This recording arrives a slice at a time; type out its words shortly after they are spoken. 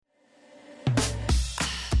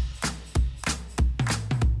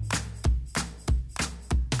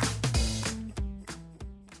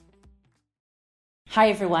Hi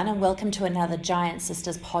everyone, and welcome to another Giant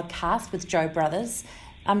Sisters podcast with Joe Brothers.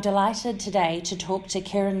 I'm delighted today to talk to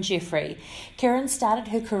Karen Jeffrey. Karen started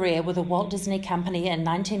her career with the Walt Disney Company in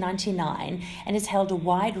 1999 and has held a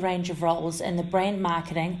wide range of roles in the brand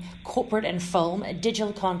marketing, corporate and film,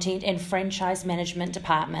 digital content and franchise management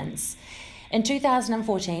departments. In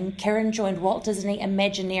 2014, Karen joined Walt Disney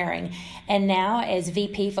Imagineering, and now as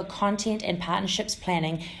VP for Content and Partnerships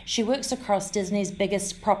Planning, she works across Disney's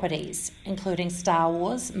biggest properties, including Star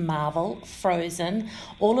Wars, Marvel, Frozen,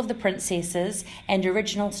 all of the princesses, and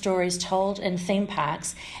original stories told in theme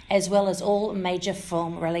parks, as well as all major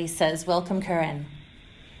film releases. Welcome, Karen.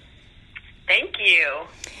 Thank you.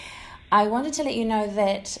 I wanted to let you know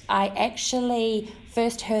that I actually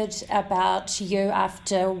first heard about you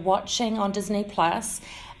after watching on Disney Plus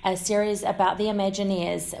a series about the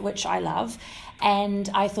Imagineers, which I love, and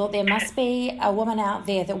I thought there must be a woman out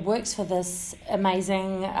there that works for this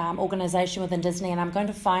amazing organization within Disney, and I'm going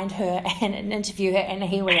to find her and interview her, and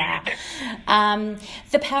here we are.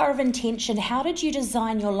 The power of intention. How did you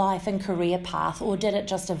design your life and career path, or did it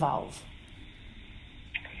just evolve?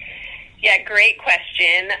 Yeah, great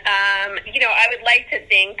question. I would like to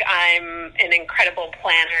think I'm an incredible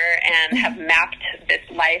planner and have mapped this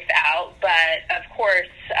life out, but of course,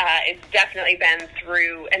 it's definitely been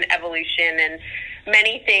through an evolution, and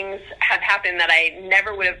many things have happened that I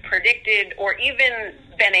never would have predicted or even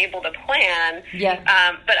been able to plan. Yeah.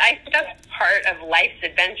 But I think that's part of life's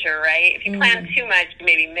adventure, right? If you plan too much, you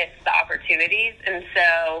maybe miss the opportunities, and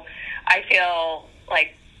so I feel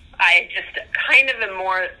like I just kind of am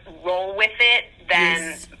more roll with it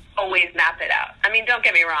than always map it out. I mean, don't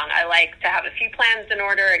get me wrong. I like to have a few plans in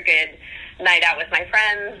order, a good night out with my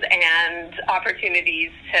friends, and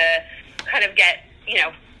opportunities to kind of get,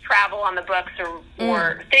 travel on the books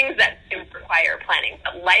or things that do require planning.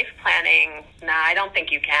 But life planning, I don't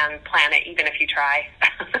think you can plan it even if you try.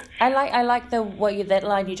 I like that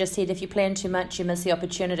line you just said. If you plan too much, you miss the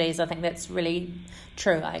opportunities. I think that's really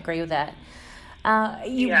true. I agree with that.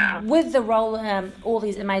 With the role, all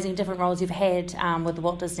these amazing different roles you've had with the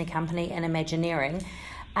Walt Disney Company and Imagineering,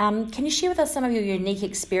 can you share with us some of your unique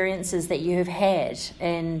experiences that you have had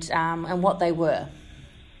and what they were?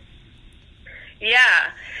 Yeah.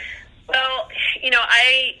 Well,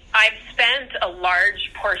 I've spent a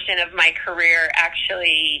large portion of my career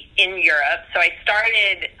actually in Europe. So I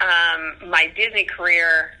started my Disney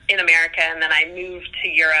career in America, and then I moved to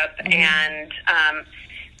Europe and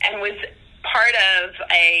was part of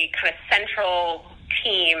a kind of central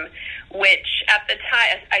team, which at the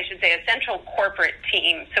time, I should say a central corporate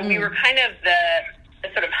team. So we were kind of the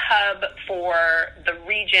sort of hub for the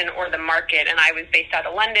region or the market, and I was based out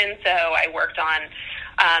of London, so I worked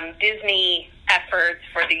on Disney efforts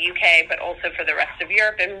for the UK, but also for the rest of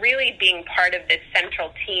Europe, and really being part of this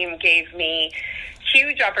central team gave me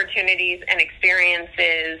huge opportunities and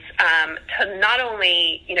experiences to not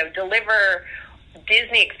only, deliver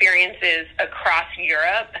Disney experiences across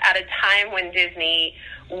Europe at a time when Disney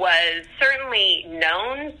was certainly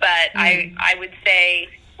known, but I would say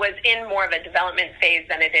was in more of a development phase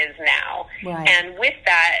than it is now. Right. And with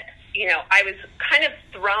that, I was kind of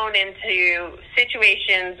thrown into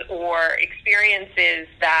situations or experiences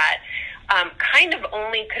that kind of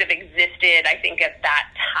only could have existed, I think, at that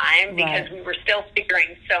time because we were still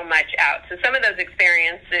figuring so much out. So some of those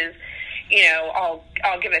experiences,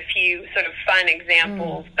 I'll give a few sort of fun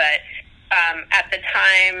examples, but at the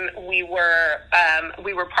time we were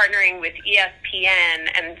partnering with ESPN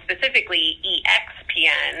and specifically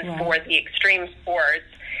EXPN for the extreme sports,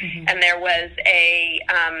 and there was a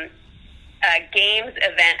games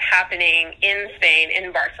event happening in Spain,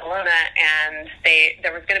 in Barcelona, and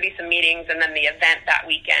there was going to be some meetings and then the event that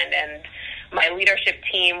weekend, and my leadership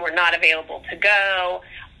team were not available to go.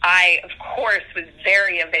 I, of course, was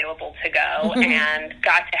very available to go and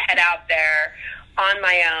got to head out there on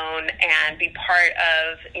my own and be part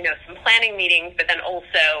of, some planning meetings, but then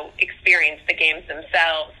also experience the games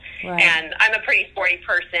themselves. Right. And I'm a pretty sporty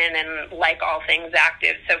person and like all things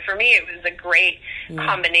active. So for me, it was a great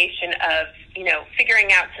combination of,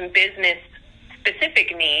 figuring out some business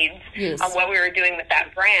specific needs on what we were doing with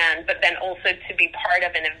that brand, but then also to be part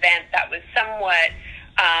of an event that was somewhat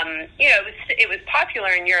it was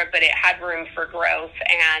popular in Europe, but it had room for growth.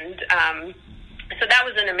 And so that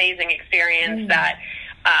was an amazing experience that,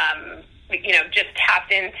 just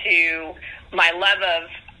tapped into my love of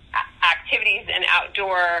activities and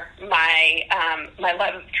outdoor, my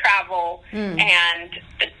love of travel, and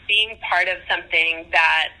being part of something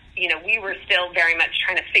that, we were still very much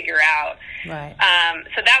trying to figure out. Right.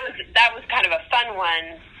 So that was kind of a fun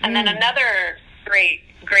one. And then another great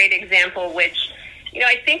example, which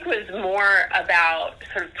I think was more about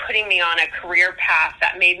sort of putting me on a career path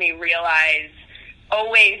that made me realize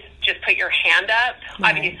always just put your hand up.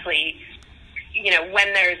 Right. Obviously,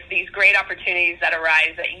 when there's these great opportunities that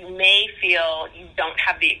arise that you may feel you don't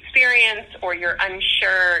have the experience or you're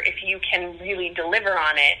unsure if you can really deliver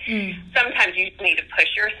on it, sometimes you need to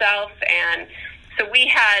push yourself. And so we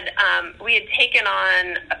had taken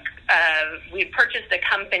on, we had purchased a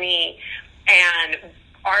company, and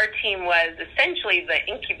our team was essentially the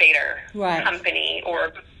incubator company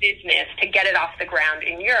or business to get it off the ground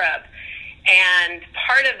in Europe. And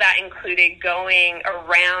part of that included going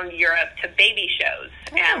around Europe to baby shows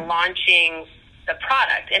and launching the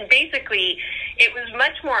product. And basically, it was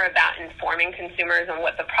much more about informing consumers on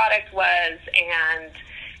what the product was and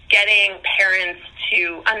getting parents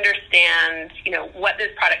to understand, what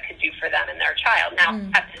this product could do for them and their child. Now,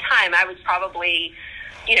 at the time, I was probably,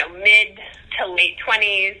 mid to late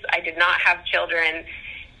 20s. I did not have children.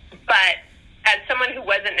 But as someone who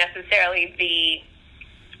wasn't necessarily the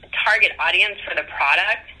target audience for the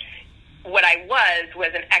product, what I was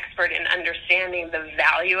an expert in understanding the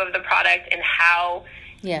value of the product and how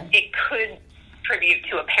it could contribute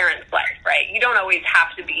to a parent's life, right? You don't always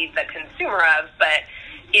have to be the consumer of, but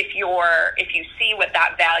if you see what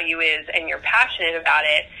that value is and you're passionate about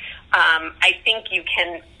it, I think you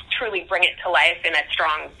can truly bring it to life in a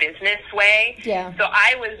strong business way. Yeah. So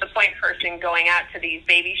I was the point person going out to these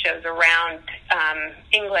baby shows around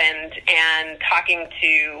England and talking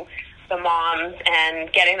to the moms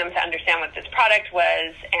and getting them to understand what this product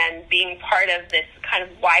was and being part of this kind of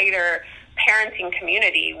wider parenting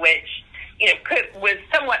community, which was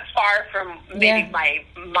somewhat far from maybe my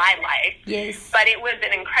life. Yes. But it was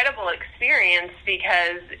an incredible experience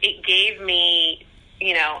because it gave me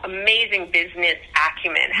amazing business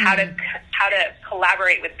acumen, how to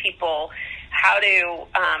collaborate with people, how to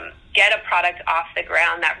get a product off the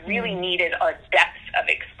ground that really needed a depth of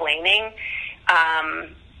explaining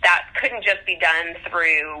that couldn't just be done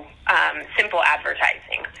through simple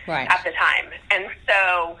advertising at the time. And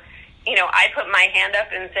so, I put my hand up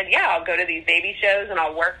and said, I'll go to these baby shows and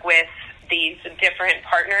I'll work with these different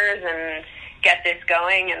partners and get this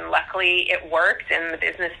going. And luckily it worked and the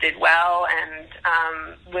business did well and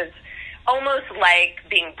was almost like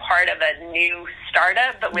being part of a new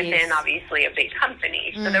startup, but within obviously a big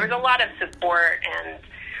company. So there was a lot of support and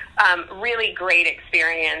really great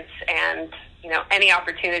experience. And, any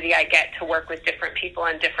opportunity I get to work with different people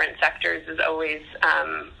in different sectors is always,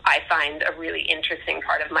 I find, a really interesting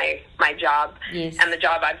part of my job and the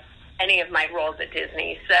job any of my roles at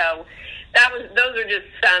Disney. So those are just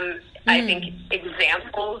some, I think,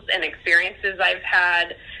 examples and experiences I've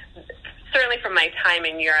had, certainly from my time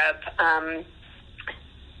in Europe. I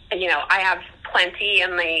have plenty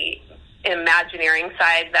in the Imagineering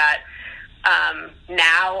side that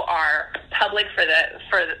now are public for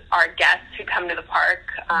our guests who come to the park.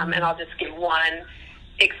 And I'll just give one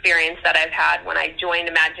experience that I've had. When I joined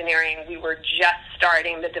Imagineering, we were just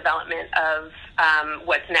starting the development of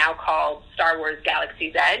what's now called Star Wars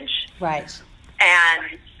Galaxy's Edge. Right.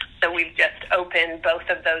 And so we've just opened both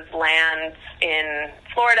of those lands in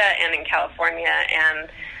Florida and in California. And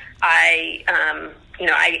I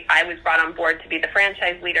was brought on board to be the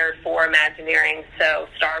franchise leader for Imagineering. So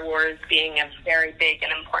Star Wars being a very big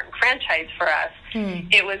and important franchise for us,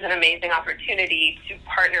 it was an amazing opportunity to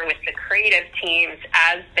partner with the creative teams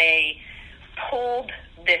as they pulled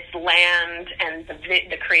this land and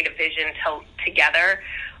the creative vision together.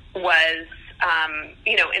 Was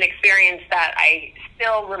an experience that I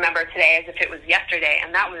still remember today as if it was yesterday,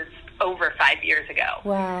 and that was over 5 years ago.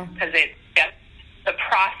 Wow. Because the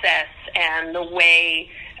process and the way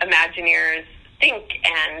Imagineers think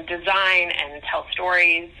and design and tell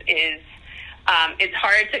stories is, it's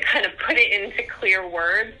hard to kind of put it into clear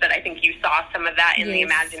words, but I think you saw some of that in the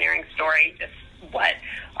Imagineering story, just what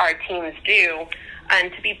our teams do.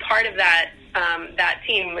 And to be part of that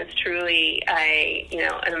team was truly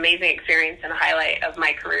an amazing experience and a highlight of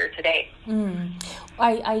my career to date.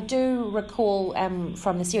 I do recall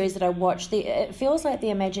from the series that I watched, it feels like the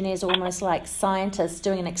Imagineers are almost like scientists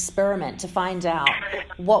doing an experiment to find out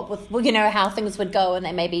how things would go, and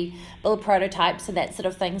they maybe build prototypes and that sort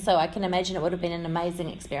of thing. So I can imagine it would have been an amazing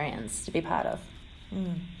experience to be part of.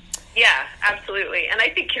 Yeah, absolutely. And I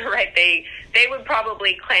think you're right. They would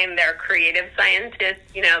probably claim they're creative scientists.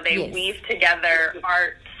 They weave together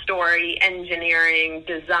art, story, engineering,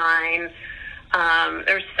 design.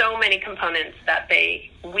 There's so many components that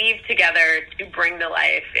they weave together to bring to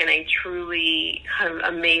life in a truly kind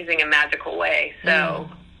of amazing and magical way. So,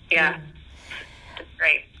 it's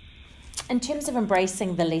great. In terms of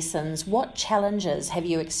embracing the lessons, what challenges have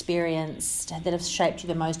you experienced that have shaped you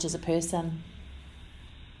the most as a person?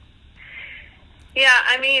 Yeah,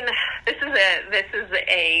 I mean, this is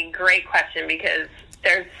a great question because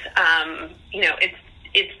there's,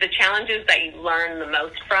 it's the challenges that you learn the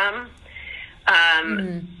most from.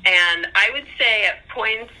 And I would say at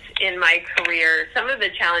points in my career, some of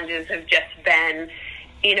the challenges have just been,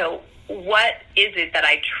 what is it that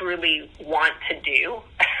I truly want to do?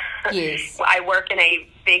 Yes. I work in a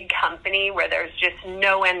big company where there's just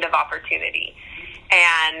no end of opportunity.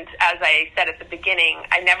 And as I said at the beginning,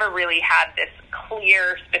 I never really had this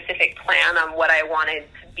clear, specific plan on what I wanted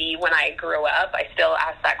to be when I grew up. I still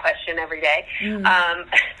ask that question every day. And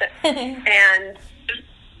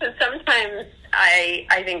so sometimes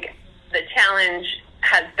I think the challenge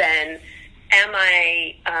has been, am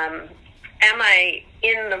I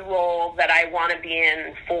in the role that I want to be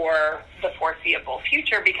in for the foreseeable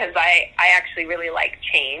future? Because I actually really like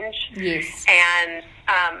change. Yes. And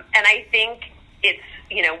I think it's,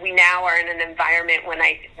 we now are in an environment where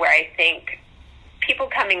I think people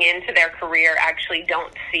coming into their career actually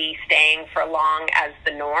don't see staying for long as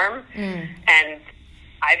the norm. And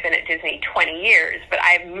I've been at Disney 20 years, but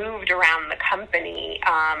I've moved around the company.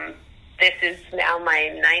 This is now my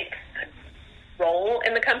 9th role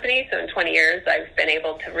in the company. So in 20 years, I've been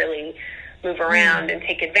able to really move around and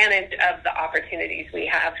take advantage of the opportunities we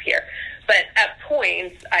have here. But at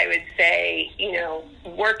points, I would say,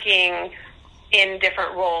 working in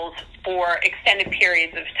different roles for extended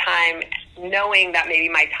periods of time, knowing that maybe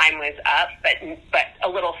my time was up, but a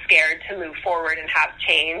little scared to move forward and have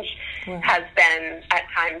change has been at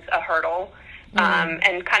times a hurdle.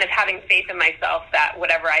 And kind of having faith in myself that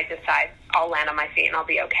whatever I decide, I'll land on my feet and I'll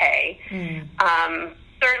be okay.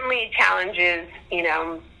 Certainly challenges,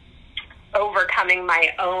 overcoming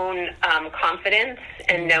my own confidence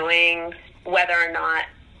and knowing whether or not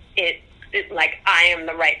I am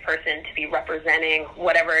the right person to be representing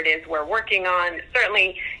whatever it is we're working on.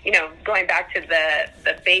 Certainly, going back to the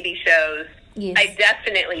baby shows, yes. I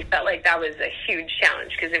definitely felt like that was a huge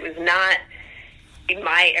challenge because it was not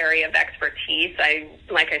my area of expertise.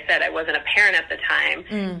 Like I said, I wasn't a parent at the time,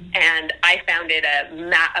 and I found it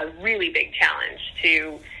a really big challenge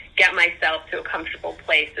to get myself to a comfortable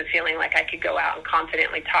place of feeling like I could go out and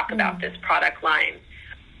confidently talk about this product line.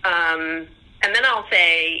 And then I'll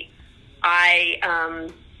say I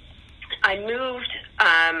moved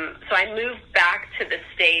back to the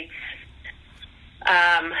States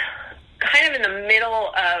kind of in the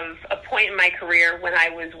middle of a point in my career when I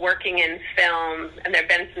was working in film, and there have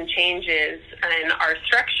been some changes in our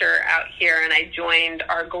structure out here, and I joined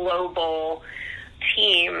our global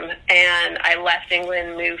team, and I left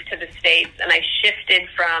England, moved to the States, and I shifted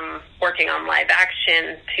from working on live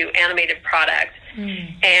action to animated product.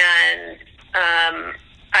 And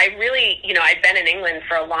I really, I'd been in England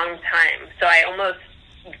for a long time, so I almost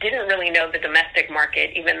didn't really know the domestic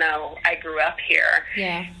market, even though I grew up here.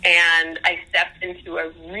 Yeah. And I stepped into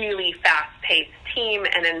a really fast-paced team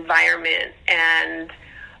and environment, and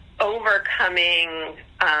overcoming,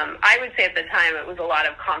 I would say at the time, it was a lot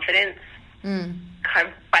of confidence, kind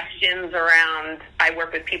of questions around, I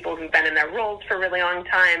work with people who've been in their roles for a really long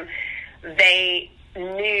time. They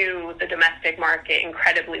knew the domestic market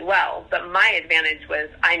incredibly well, but my advantage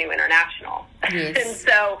was I knew international. Yes. And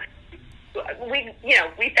so we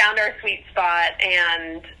found our sweet spot,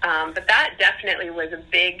 and but that definitely was a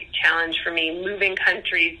big challenge for me, moving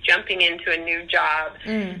countries, jumping into a new job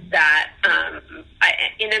that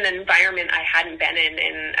in an environment I hadn't been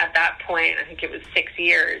in at that point, I think it was 6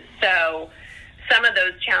 years. So some of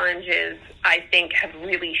those challenges, I think, have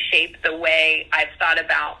really shaped the way I've thought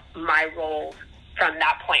about my role from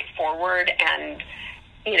that point forward, and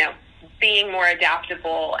being more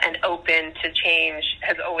adaptable and open to change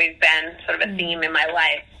has always been sort of a theme in my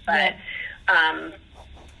life. But kind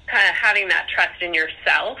of having that trust in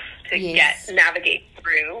yourself to navigate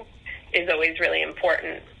through is always really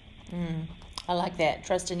important. I like that.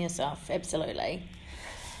 Trust in yourself. Absolutely.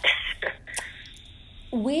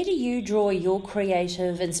 Where do you draw your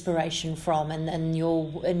creative inspiration from in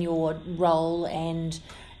your role and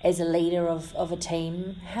as a leader of a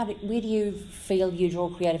team? Where do you feel you draw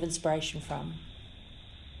creative inspiration from?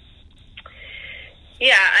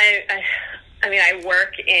 Yeah, I mean, I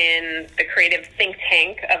work in the creative think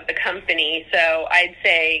tank of the company, so I'd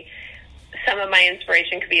say some of my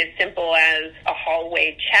inspiration could be as simple as a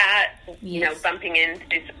hallway chat, bumping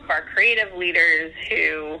into some of our creative leaders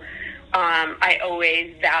who I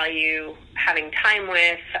always value having time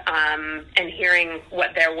with, and hearing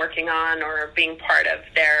what they're working on or being part of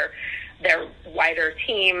their wider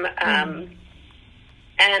team. And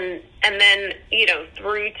and then,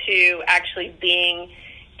 through to actually being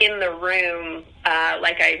in the room,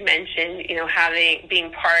 like I mentioned,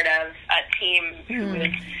 being part of a team who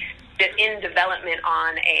is in development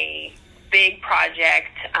on a big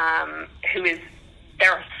project, who is,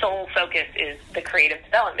 their sole focus is the creative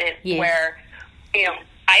development, where,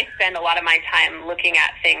 I spend a lot of my time looking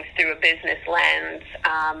at things through a business lens,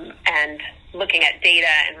 and looking at data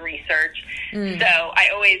and research. So I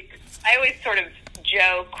always sort of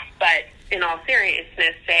joke, but in all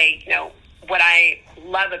seriousness say, what I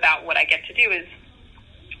love about what I get to do is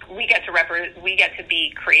we get to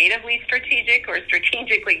be creatively strategic or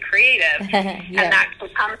strategically creative, and that can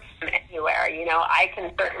come from anywhere. I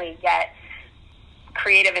can certainly get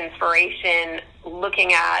creative inspiration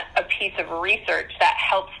looking at a piece of research that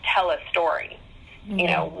helps tell a story.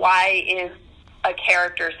 Why is a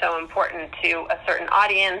character so important to a certain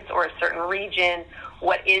audience or a certain region?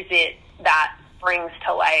 What is it that brings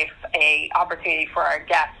to life a opportunity for our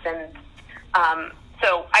guests? And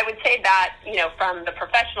so I would say that, from the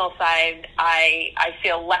professional side, I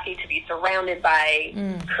feel lucky to be surrounded by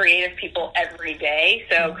creative people every day.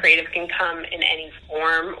 So creative can come in any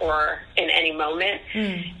form or in any moment.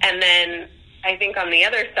 And then I think on the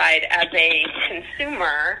other side, as a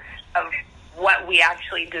consumer of what we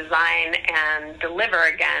actually design and deliver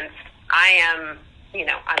against, I'm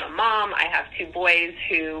a mom. I have 2 boys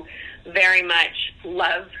who very much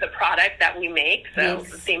love the product that we make. So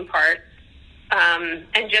the same part.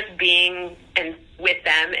 And just being with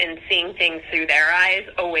them and seeing things through their eyes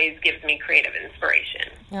always gives me creative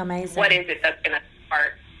inspiration. Amazing. What is it that's going to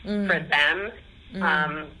spark for them,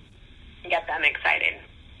 get them excited?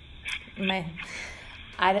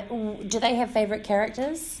 Do they have favorite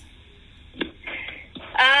characters?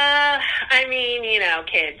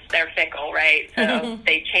 Kids, they're fickle, right? So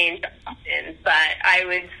they change often. But I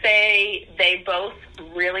would say they both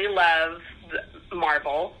really love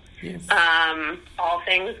Marvel. Yes. All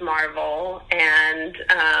things Marvel, and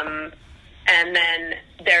then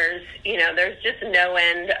there's just no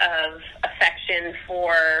end of affection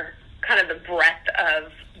for kind of the breadth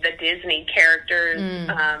of the Disney characters.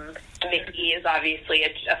 Mickey is obviously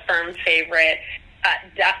a firm favorite.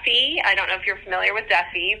 Duffy, I don't know if you're familiar with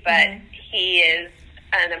Duffy, but he is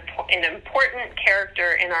an important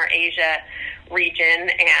character in our Asia region,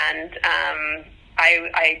 and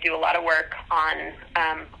I do a lot of work on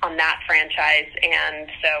that franchise, and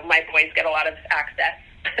so my boys get a lot of access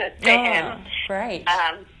to him. Great.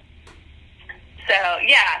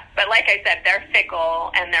 But like I said, they're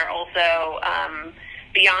fickle, and they're also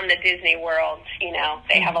beyond the Disney world.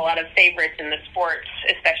 They have a lot of favorites in the sports,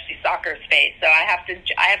 especially soccer space. So I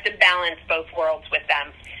have to balance both worlds with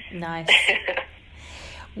them. Nice.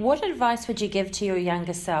 What advice would you give to your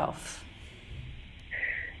younger self?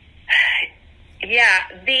 Yeah,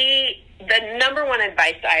 the number one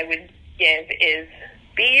advice I would give is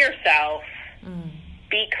be yourself,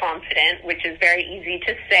 be confident, which is very easy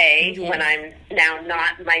to say when I'm now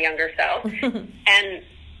not my younger self, and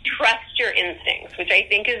trust your instincts, which I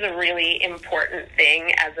think is a really important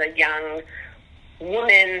thing as a young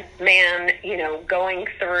woman, man, going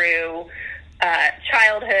through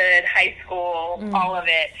childhood, high school, all of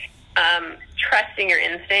it. Trusting your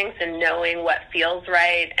instincts and knowing what feels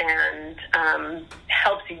right and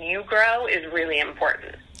helps you grow is really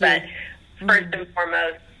important. But first and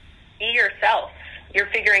foremost, be yourself. You're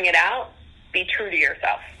figuring it out. Be true to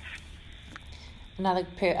yourself.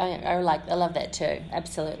 I love that too.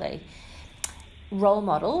 Absolutely. Role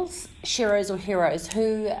models, sheroes or heroes,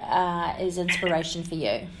 who is inspiration for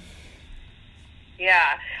you?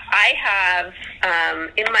 Yeah, I have,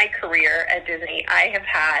 in my career at Disney, I have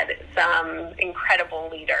had some incredible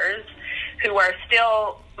leaders who are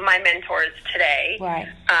still my mentors today. Right.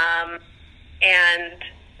 And,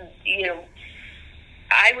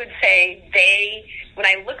 I would say when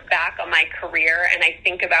I look back on my career and I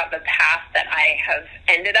think about the path that I have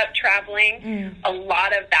ended up traveling, a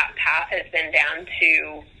lot of that path has been down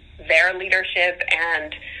to their leadership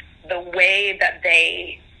and the way that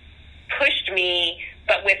they pushed me,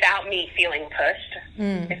 but without me feeling pushed,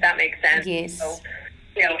 if that makes sense. Yes. So,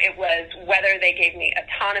 it was whether they gave me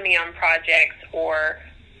autonomy on projects or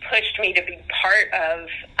pushed me to be part of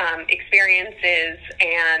experiences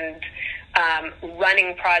and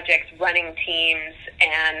running projects, running teams,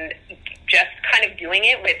 and just kind of doing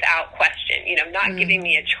it without question, not giving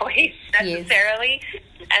me a choice necessarily,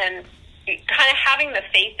 and kind of having the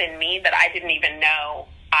faith in me that I didn't even know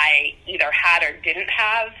I either had or didn't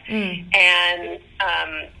have. And,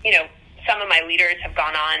 some of my leaders have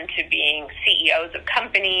gone on to being CEOs of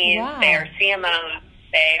companies. Wow. They are CMOs.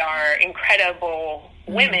 They are incredible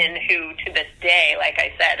women who, to this day, today, like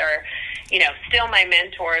I said, are, still my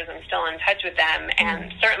mentors. I'm still in touch with them,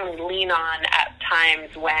 and certainly lean on at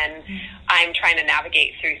times when I'm trying to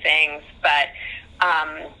navigate through things. But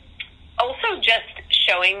also just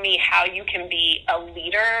showing me how you can be a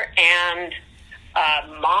leader and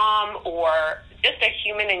a mom, or just a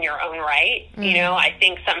human in your own right. I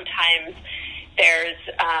think sometimes there's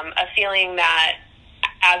a feeling that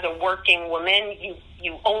as a working woman,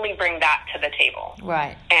 you only bring that to the table.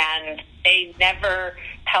 Right. And they never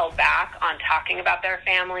held back on talking about their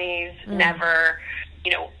families, never,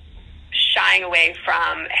 shying away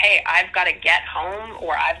from, hey, I've got to get home,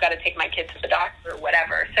 or I've got to take my kid to the doctor, or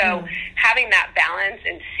whatever. So having that balance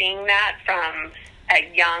and seeing that from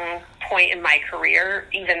a young point in my career,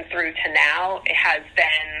 even through to now, it has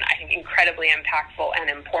been, I think, incredibly impactful and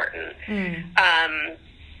important.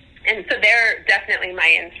 And so they're definitely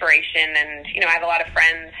my inspiration. And, I have a lot of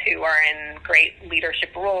friends who are in great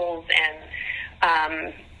leadership roles,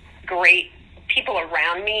 and great people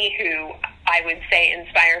around me who I would say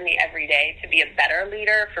inspire me every day to be a better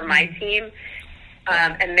leader for my team.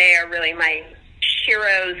 And they are really my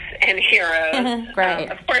heroes and heroes. Great.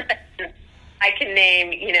 Of course, I can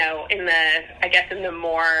name, in the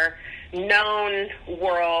more known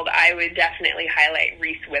world, I would definitely highlight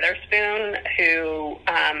Reese Witherspoon, who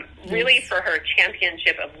really, for her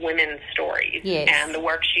championship of women's stories and the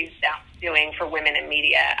work she's doing for women in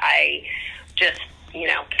media, I just,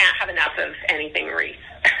 can't have enough of anything Reese.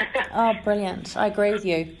 Oh, brilliant. I agree with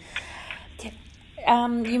you.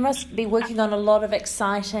 You must be working on a lot of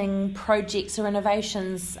exciting projects or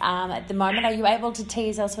innovations at the moment. Are you able to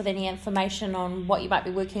tease us with any information on what you might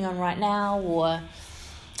be working on right now, or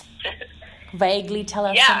vaguely tell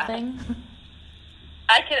us something?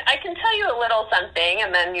 I can tell you a little something,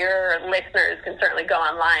 and then your listeners can certainly go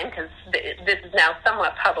online, because this is now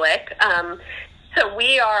somewhat public. So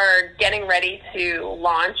we are getting ready to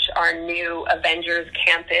launch our new Avengers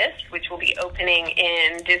campus, which will be opening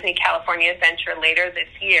in Disney California Adventure later this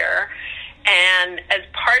year. And as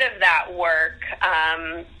part of that work,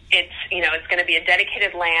 it's going to be a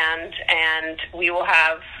dedicated land, and we'll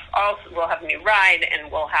have a new ride,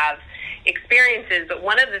 and we'll have experiences. But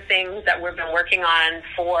one of the things that we've been working on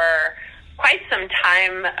for quite some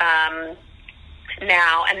time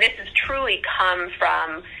now, and this has truly come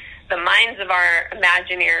from the minds of our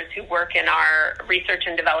Imagineers who work in our research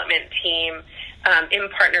and development team in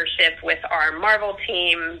partnership with our Marvel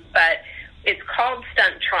team, but it's called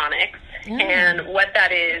Stuntronics. And what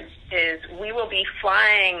that is we will be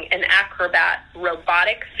flying an acrobat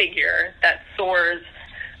robotic figure that soars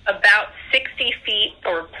about 60 feet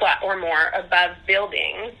or more above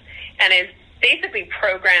buildings, and is basically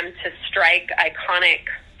programmed to strike iconic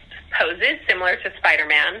poses similar to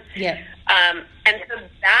Spider-Man. And so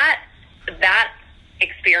that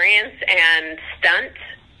experience and stunt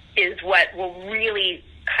is what will really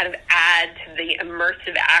kind of add to the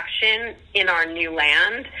immersive action in our new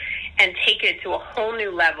land and take it to a whole new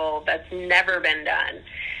level that's never been done.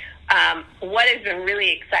 What has been really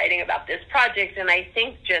exciting about this project, and I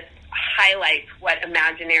think just highlights what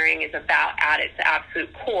Imagineering is about at its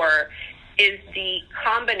absolute core, is the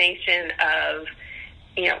combination of,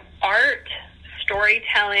 art,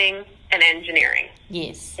 storytelling, and engineering.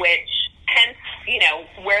 Yes. Which, hence,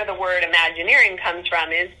 where the word Imagineering comes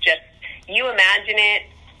from is just, you imagine it,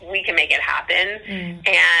 we can make it happen.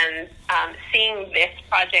 And seeing this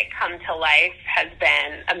project come to life has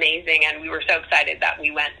been amazing, and we were so excited that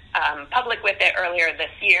we went public with it earlier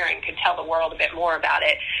this year and could tell the world a bit more about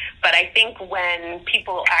it. But I think when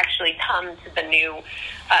people actually come to the new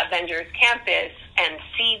Avengers campus and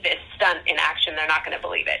see this stunt in action, they're not going to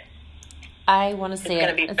believe it. I want to see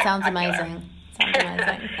it. It sounds amazing.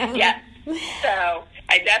 Yeah. So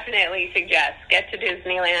I definitely suggest, get to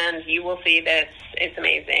Disneyland. You will see this. It's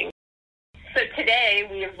amazing. So today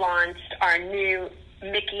we have launched our new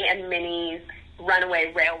Mickey and Minnie's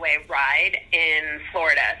Runaway Railway ride in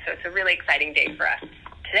Florida. So it's a really exciting day for us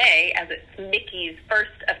today, as it's Mickey's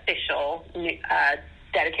first official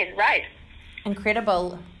dedicated ride.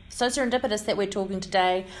 Incredible. So serendipitous that we're talking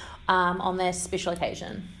today on this special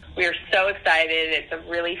occasion. We are so excited. It's a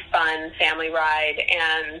really fun family ride,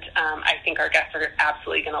 and I think our guests are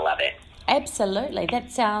absolutely going to love it. Absolutely.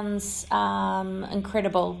 That sounds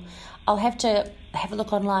incredible. I'll have to have a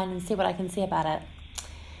look online and see what I can see about it.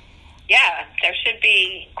 Yeah, there should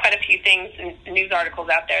be quite a few things and news articles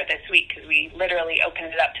out there this week, because we literally opened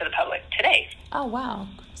it up to the public today. Oh, wow.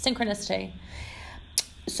 Synchronicity.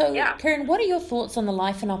 So, yeah. Karen, what are your thoughts on the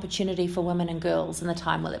life and opportunity for women and girls in the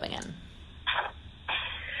time we're living in?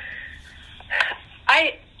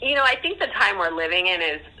 I think the time we're living in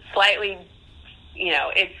is slightly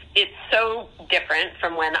it's so different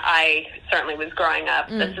from when I certainly was growing up.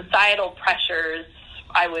 The societal pressures,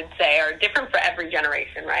 I would say, are different for every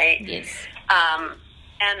generation, right? Yes.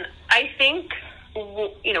 And I think,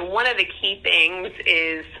 one of the key things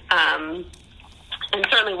is, and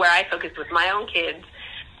certainly where I focus with my own kids,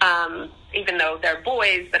 even though they're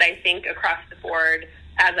boys, but I think across the board,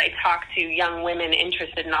 as I talk to young women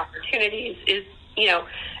interested in opportunities, is,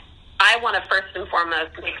 I want to first and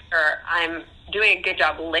foremost make sure I'm doing a good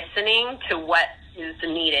job listening to what is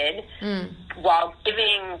needed while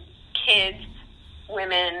giving kids,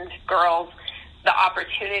 women, girls, the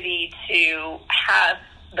opportunity to have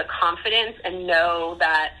the confidence and know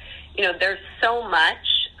that, there's so much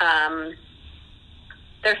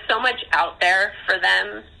out there for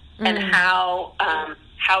them, and how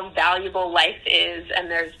valuable life is, and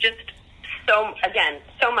there's just so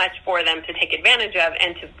much for them to take advantage of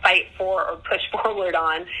and to fight for or push forward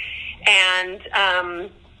on, and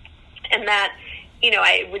that,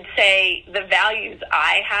 I would say the values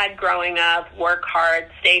I had growing up: work hard,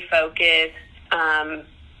 stay focused,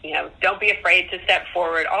 don't be afraid to step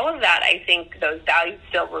forward. All of that, I think those values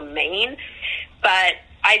still remain, but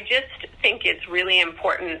I just think it's really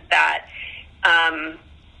important that,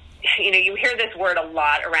 you hear this word a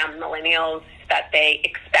lot around millennials, that they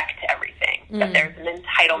expect everything, that there's an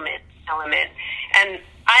entitlement element. And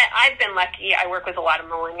I've been lucky. I work with a lot of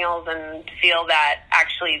millennials and feel that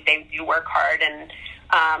actually they do work hard, and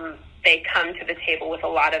they come to the table with a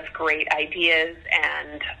lot of great ideas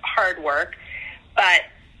and hard work. But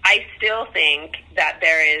I still think that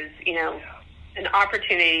there is, an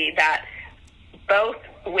opportunity that both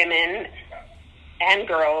women and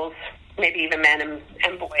girls, maybe even men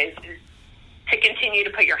and boys, to continue to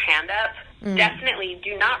put your hand up. Definitely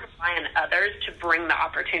do not rely on others to bring the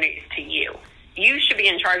opportunities to you. You should be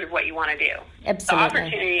in charge of what you want to do. Absolutely. The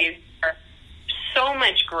opportunities are so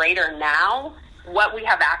much greater now, what we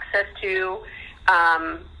have access to.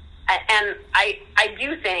 And I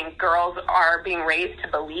do think girls are being raised to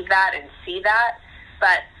believe that and see that,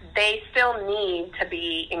 but they still need to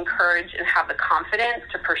be encouraged and have the confidence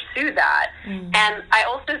to pursue that. And I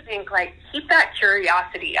also think, keep that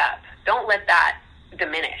curiosity up. Don't let that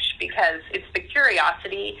diminish, because it's the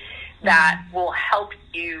curiosity that will help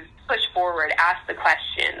you push forward, ask the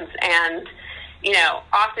questions. And,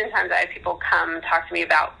 oftentimes I have people come talk to me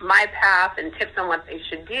about my path and tips on what they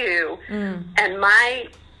should do. And my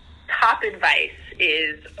top advice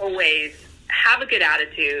is always have a good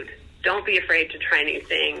attitude. Don't be afraid to try new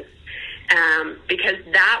things, because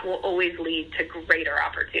that will always lead to greater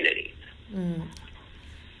opportunities.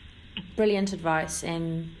 Brilliant advice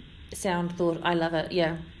and sound thought. I love it.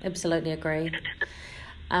 Yeah, absolutely agree.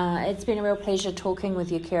 It's been a real pleasure talking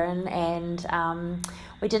with you, Karen, and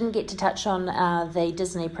we didn't get to touch on the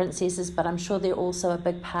Disney princesses, but I'm sure they're also a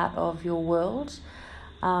big part of your world.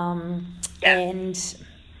 And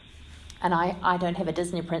I don't have a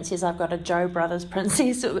Disney princess. I've got a Joe Brothers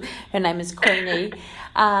princess. Her name is Queenie.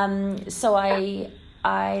 So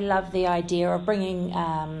I love the idea of bringing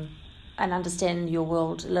and understanding your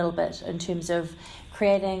world a little bit in terms of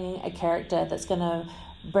creating a character that's going to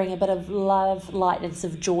bring a bit of love, lightness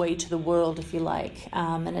of joy to the world, if you like,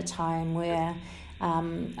 in a time where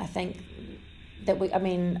I think that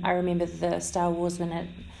I remember the Star Wars when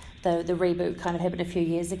the reboot kind of happened a few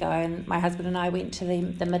years ago, and my husband and I went to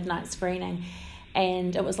the midnight screening,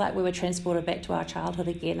 and it was like we were transported back to our childhood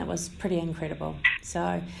again. It was pretty incredible.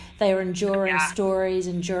 So they are enduring stories,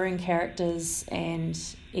 enduring characters, and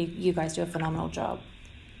you guys do a phenomenal job.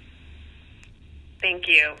 Thank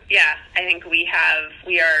you. Yeah, I think we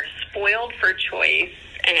are spoiled for choice,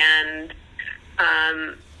 and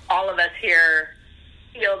all of us here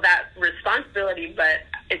feel that responsibility, but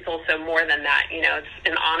it's also more than that. It's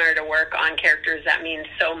an honor to work on characters that mean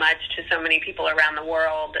so much to so many people around the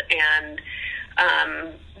world, and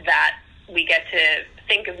that we get to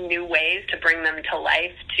think of new ways to bring them to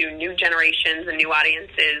life to new generations and new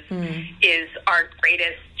audiences is our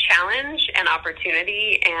greatest challenge and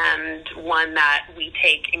opportunity, and one that we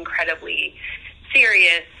take incredibly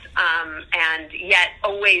serious, and yet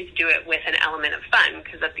always do it with an element of fun,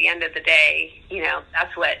 because at the end of the day,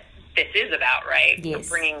 that's what this is about, right? Yes.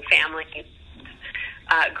 Bringing family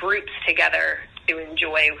groups together to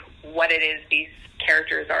enjoy what it is these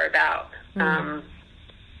characters are about.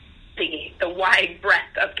 The wide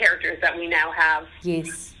breadth of characters that we now have.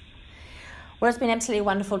 Yes. Well, it's been absolutely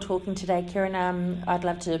wonderful talking today, Karen. I'd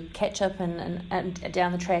love to catch up and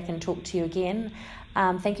down the track and talk to you again.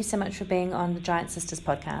 Thank you so much for being on the Giant Sisters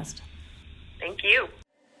podcast. Thank you.